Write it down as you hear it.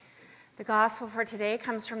The gospel for today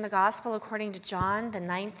comes from the gospel according to John, the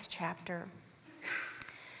 9th chapter.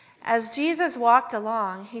 As Jesus walked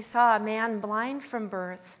along, he saw a man blind from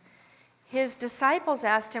birth. His disciples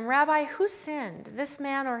asked him, "Rabbi, who sinned, this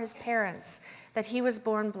man or his parents, that he was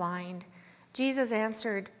born blind?" Jesus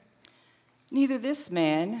answered, "Neither this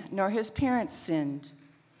man nor his parents sinned.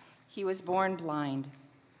 He was born blind,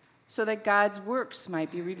 so that God's works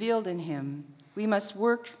might be revealed in him. We must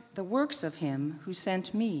work the works of him who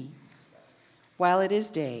sent me. While it is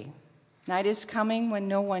day, night is coming when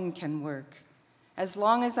no one can work. As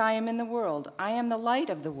long as I am in the world, I am the light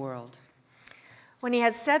of the world." When he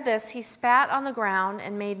had said this, he spat on the ground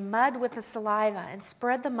and made mud with the saliva and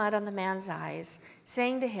spread the mud on the man's eyes,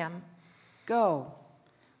 saying to him, "Go,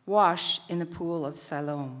 wash in the pool of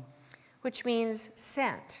Siloam," which means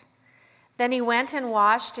sent. Then he went and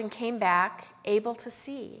washed and came back, able to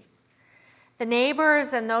see. The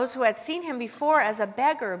neighbors and those who had seen him before as a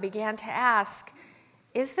beggar began to ask,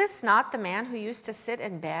 "Is this not the man who used to sit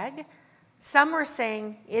and beg?" Some were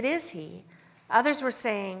saying, "It is he." Others were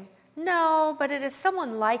saying, "No, but it is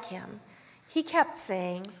someone like him." He kept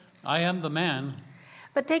saying, "I am the man."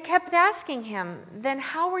 But they kept asking him, "Then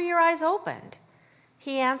how were your eyes opened?"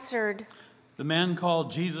 He answered, "The man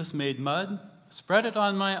called Jesus made mud, spread it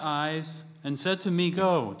on my eyes, and said to me,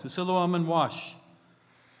 'Go to Siloam and wash.'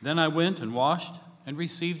 Then I went and washed and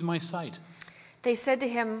received my sight." They said to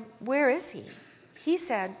him, "Where is he?" He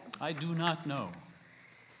said, "I do not know."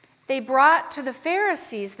 They brought to the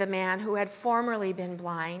Pharisees the man who had formerly been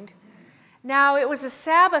blind. Now it was a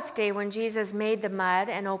Sabbath day when Jesus made the mud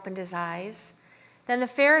and opened his eyes. Then the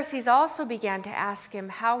Pharisees also began to ask him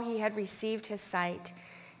how he had received his sight.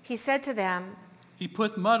 He said to them, "He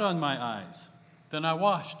put mud on my eyes. Then I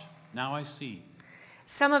washed. Now I see."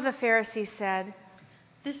 Some of the Pharisees said,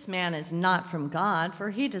 "This man is not from God,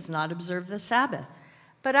 for he does not observe the Sabbath."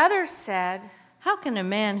 but others said, "How can a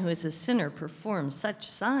man who is a sinner perform such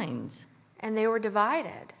signs?" and they were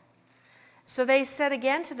divided. So they said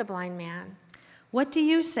again to the blind man, "What do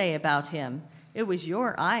you say about him? It was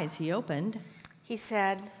your eyes he opened." He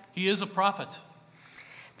said, "He is a prophet."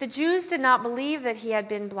 The Jews did not believe that he had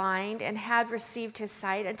been blind and had received his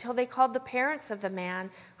sight until they called the parents of the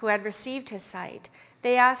man who had received his sight.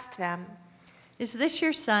 They asked them, "Is this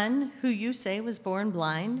your son, who you say was born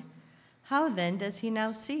blind? How then does he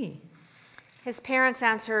now see?" His parents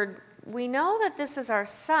answered, "We know that this is our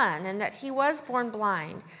son and that he was born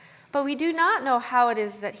blind, but we do not know how it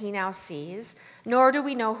is that he now sees, nor do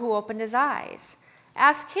we know who opened his eyes.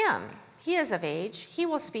 Ask him. He is of age. He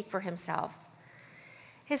will speak for himself."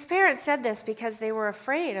 His parents said this because they were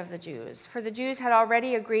afraid of the Jews, for the Jews had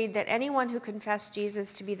already agreed that anyone who confessed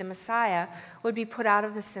Jesus to be the Messiah would be put out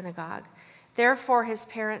of the synagogue. Therefore his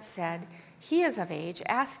parents said, "He is of age.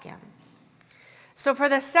 Ask him." So for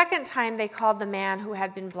the second time they called the man who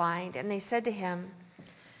had been blind, and they said to him,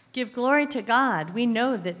 "Give glory to God. We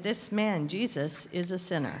know that this man, Jesus, is a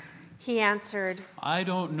sinner." He answered, "I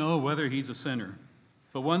don't know whether he's a sinner,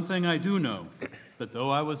 but one thing I do know, that though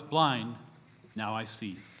I was blind, now I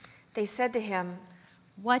see." They said to him,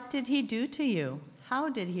 "What did he do to you? How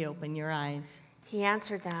did he open your eyes?" He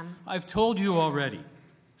answered them, "I've told you already,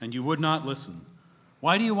 and you would not listen.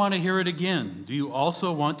 Why do you want to hear it again? Do you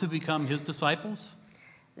also want to become his disciples?"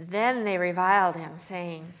 Then they reviled him,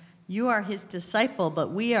 saying, "You are his disciple, but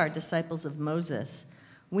we are disciples of Moses.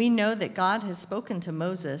 We know that God has spoken to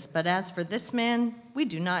Moses, but as for this man, we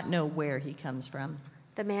do not know where he comes from."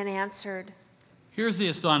 The man answered, Here's the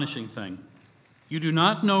astonishing thing. You do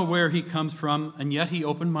not know where he comes from, and yet he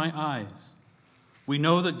opened my eyes. We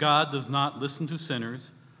know that God does not listen to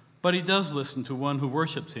sinners, but he does listen to one who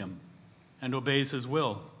worships him and obeys his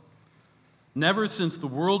will. Never since the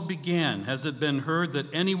world began has it been heard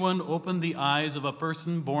that anyone opened the eyes of a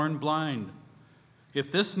person born blind.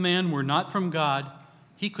 If this man were not from God,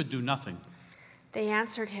 he could do nothing." They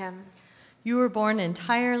answered him, "You were born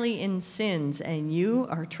entirely in sins, and you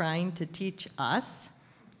are trying to teach us?"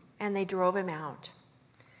 and they drove him out.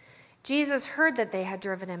 Jesus heard that they had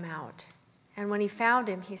driven him out, and when he found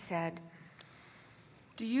him, he said,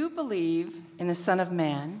 "Do you believe in the Son of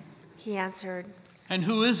Man?" He answered, "And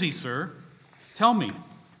who is he, sir? Tell me,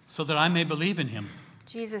 so that I may believe in him."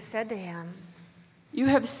 Jesus said to him, "You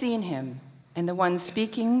have seen him, and the one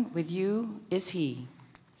speaking with you is he."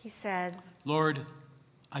 He said, "Lord,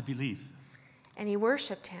 I believe." and he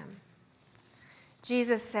worshipped him.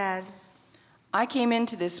 Jesus said, "I came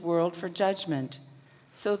into this world for judgment,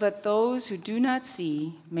 so that those who do not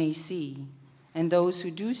see may see, and those who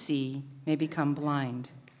do see may become blind."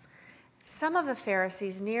 Some of the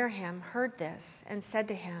Pharisees near him heard this and said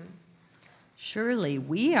to him, "Surely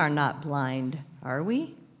we are not blind, are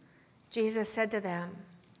we?" Jesus said to them,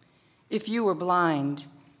 If you were blind,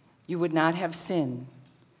 you would not have sin.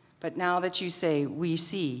 But now that you say, we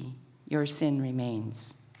see, your sin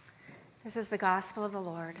remains. This is the gospel of the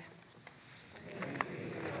Lord.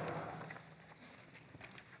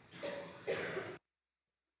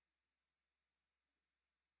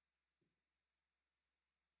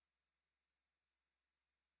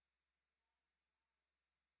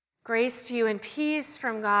 Grace to you and peace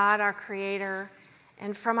from God, our Creator,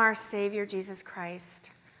 and from our Savior, Jesus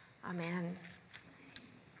Christ. Amen.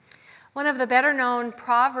 One of the better-known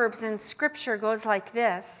proverbs in Scripture goes like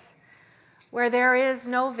this: where there is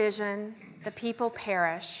no vision, the people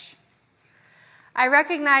perish. I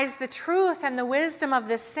recognize the truth and the wisdom of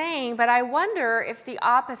this saying, but I wonder if the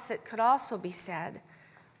opposite could also be said.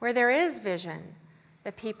 Where there is vision,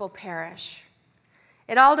 the people perish.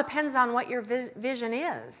 It all depends on what your vision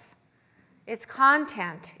is, its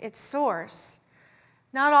content, its source.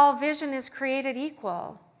 Not all vision is created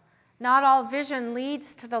equal. Not all vision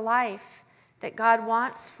leads to the life that God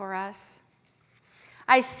wants for us.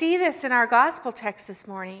 I see this in our gospel text this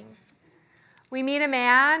morning. We meet a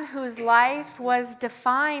man whose life was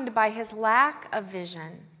defined by his lack of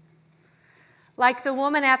vision. Like the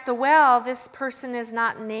woman at the well, this person is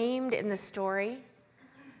not named in the story.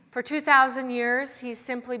 For 2,000 years, he's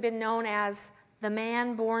simply been known as the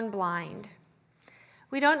man born blind.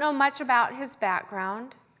 We don't know much about his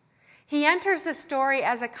background. He enters the story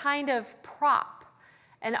as a kind of prop,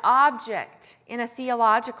 an object in a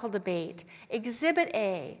theological debate. Exhibit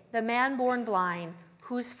A, the man born blind,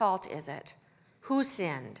 whose fault is it? Who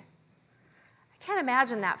sinned? I can't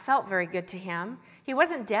imagine that felt very good to him. He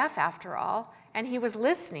wasn't deaf after all, and he was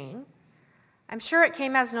listening. I'm sure it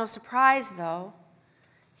came as no surprise, though.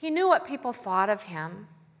 He knew what people thought of him.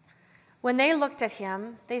 When they looked at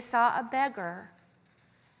him, they saw a beggar,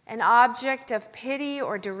 an object of pity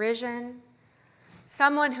or derision,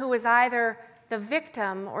 someone who was either the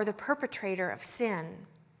victim or the perpetrator of sin.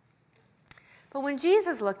 But when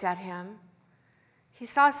Jesus looked at him, he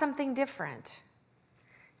saw something different.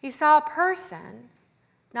 He saw a person,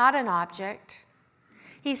 not an object.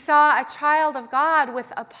 He saw a child of God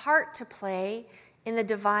with a part to play in the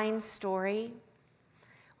divine story.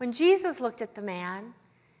 When Jesus looked at the man,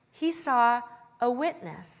 he saw a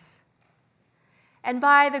witness. And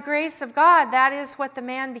by the grace of God, that is what the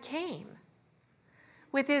man became.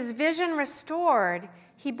 With his vision restored,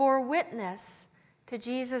 he bore witness to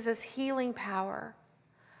Jesus' healing power.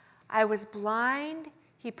 I was blind,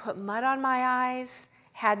 he put mud on my eyes,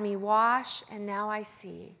 had me wash, and now I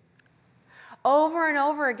see. Over and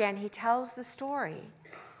over again, he tells the story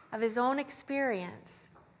of his own experience.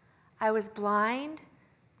 I was blind,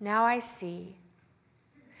 now I see.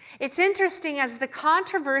 It's interesting, as the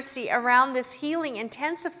controversy around this healing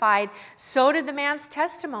intensified, so did the man's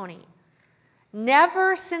testimony.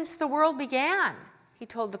 Never since the world began, he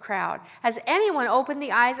told the crowd, has anyone opened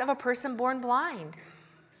the eyes of a person born blind.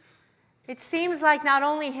 It seems like not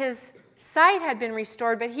only his sight had been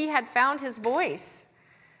restored, but he had found his voice.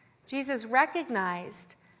 Jesus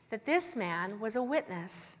recognized that this man was a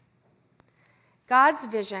witness. God's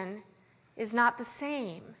vision is not the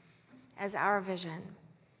same as our vision.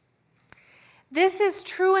 This is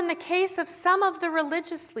true in the case of some of the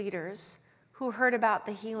religious leaders who heard about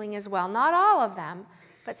the healing as well. Not all of them,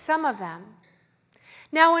 but some of them.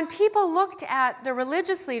 Now, when people looked at the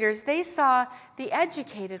religious leaders, they saw the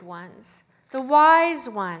educated ones, the wise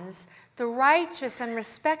ones, the righteous and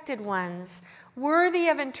respected ones, worthy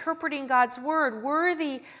of interpreting God's word,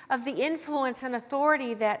 worthy of the influence and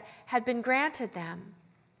authority that had been granted them.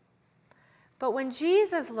 But when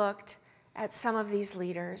Jesus looked at some of these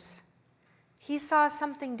leaders, he saw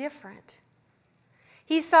something different.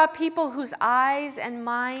 He saw people whose eyes and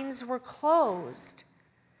minds were closed.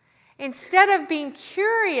 Instead of being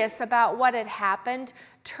curious about what had happened,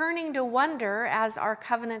 turning to wonder, as our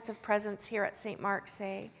covenants of presence here at St. Mark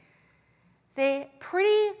say, they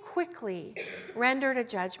pretty quickly rendered a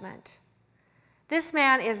judgment. This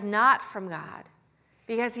man is not from God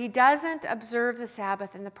because he doesn't observe the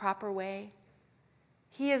Sabbath in the proper way.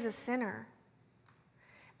 He is a sinner.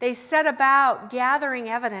 They set about gathering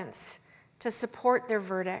evidence to support their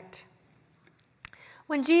verdict.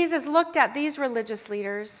 When Jesus looked at these religious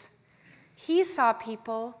leaders, he saw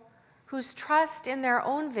people whose trust in their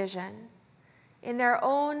own vision, in their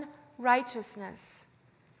own righteousness,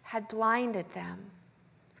 had blinded them.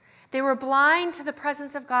 They were blind to the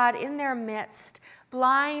presence of God in their midst,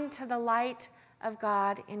 blind to the light of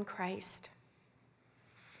God in Christ.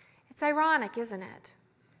 It's ironic, isn't it?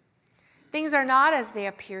 Things are not as they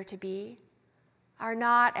appear to be, are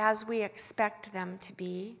not as we expect them to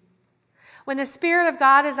be. When the Spirit of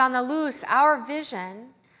God is on the loose, our vision,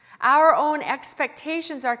 our own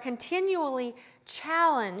expectations are continually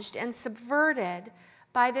challenged and subverted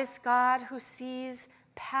by this God who sees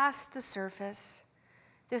past the surface,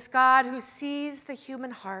 this God who sees the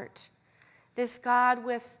human heart, this God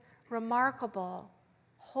with remarkable,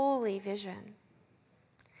 holy vision.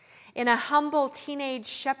 In a humble teenage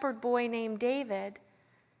shepherd boy named David,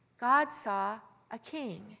 God saw a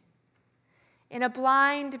king. In a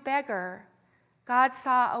blind beggar, God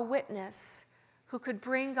saw a witness who could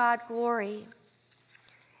bring God glory.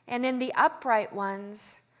 And in the upright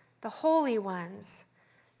ones, the holy ones,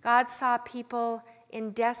 God saw people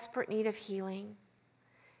in desperate need of healing,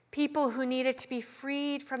 people who needed to be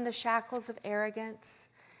freed from the shackles of arrogance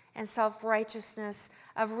and self-righteousness,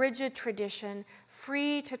 of rigid tradition,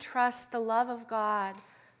 free to trust the love of God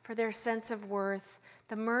for their sense of worth,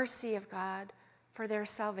 the mercy of God for their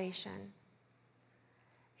salvation.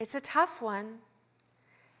 It's a tough one.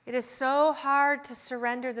 It is so hard to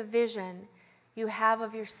surrender the vision you have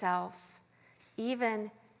of yourself, even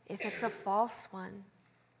if it's a false one.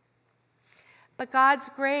 But God's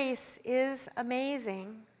grace is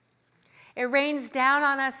amazing. It rains down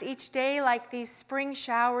on us each day like these spring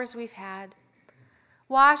showers we've had,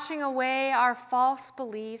 washing away our false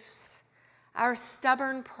beliefs, our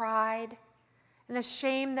stubborn pride, and the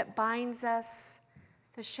shame that binds us,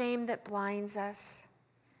 the shame that blinds us.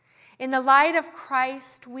 In the light of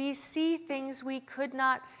Christ, we see things we could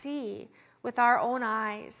not see with our own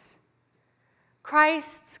eyes.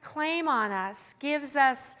 Christ's claim on us gives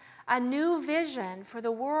us a new vision for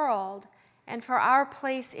the world and for our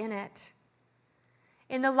place in it.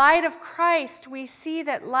 In the light of Christ, we see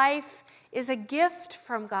that life is a gift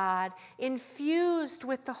from God, infused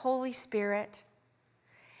with the Holy Spirit.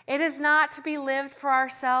 It is not to be lived for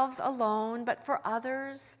ourselves alone, but for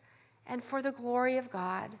others and for the glory of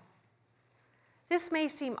God. This may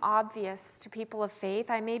seem obvious to people of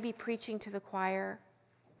faith. I may be preaching to the choir.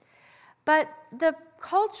 But the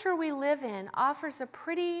culture we live in offers a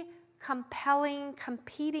pretty compelling,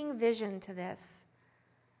 competing vision to this.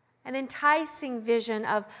 An enticing vision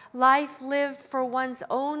of life lived for one's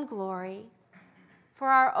own glory, for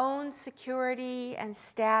our own security and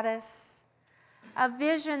status. A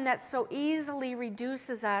vision that so easily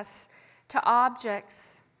reduces us to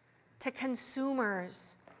objects, to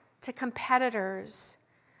consumers, to competitors,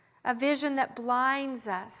 a vision that blinds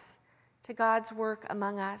us to God's work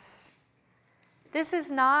among us. This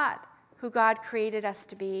is not who God created us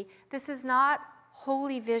to be. This is not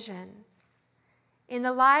holy vision. In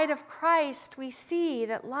the light of Christ, we see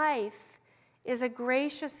that life is a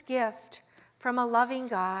gracious gift from a loving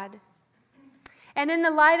God. And in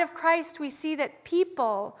the light of Christ, we see that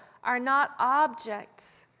people are not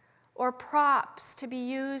objects or props to be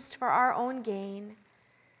used for our own gain.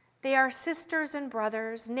 They are sisters and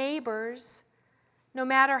brothers, neighbors, no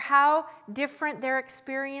matter how different their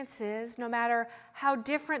experience is, no matter how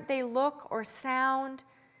different they look or sound.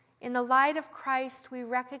 In the light of Christ, we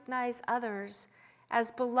recognize others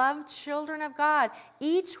as beloved children of God,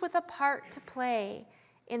 each with a part to play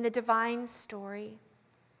in the divine story.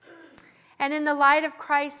 And in the light of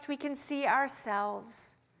Christ, we can see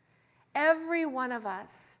ourselves, every one of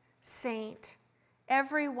us saint,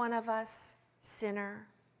 every one of us sinner.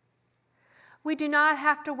 We do not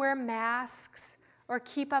have to wear masks or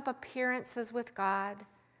keep up appearances with God.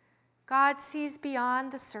 God sees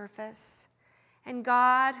beyond the surface, and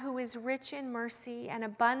God, who is rich in mercy and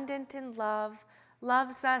abundant in love,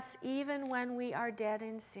 loves us even when we are dead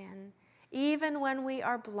in sin, even when we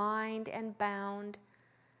are blind and bound.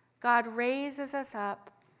 God raises us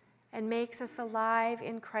up and makes us alive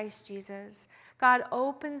in Christ Jesus. God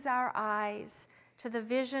opens our eyes to the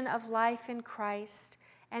vision of life in Christ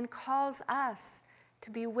and calls us to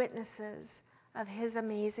be witnesses of his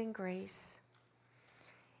amazing grace.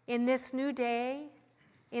 In this new day,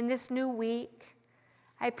 in this new week,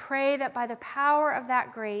 I pray that by the power of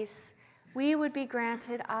that grace, we would be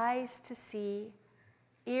granted eyes to see,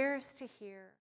 ears to hear.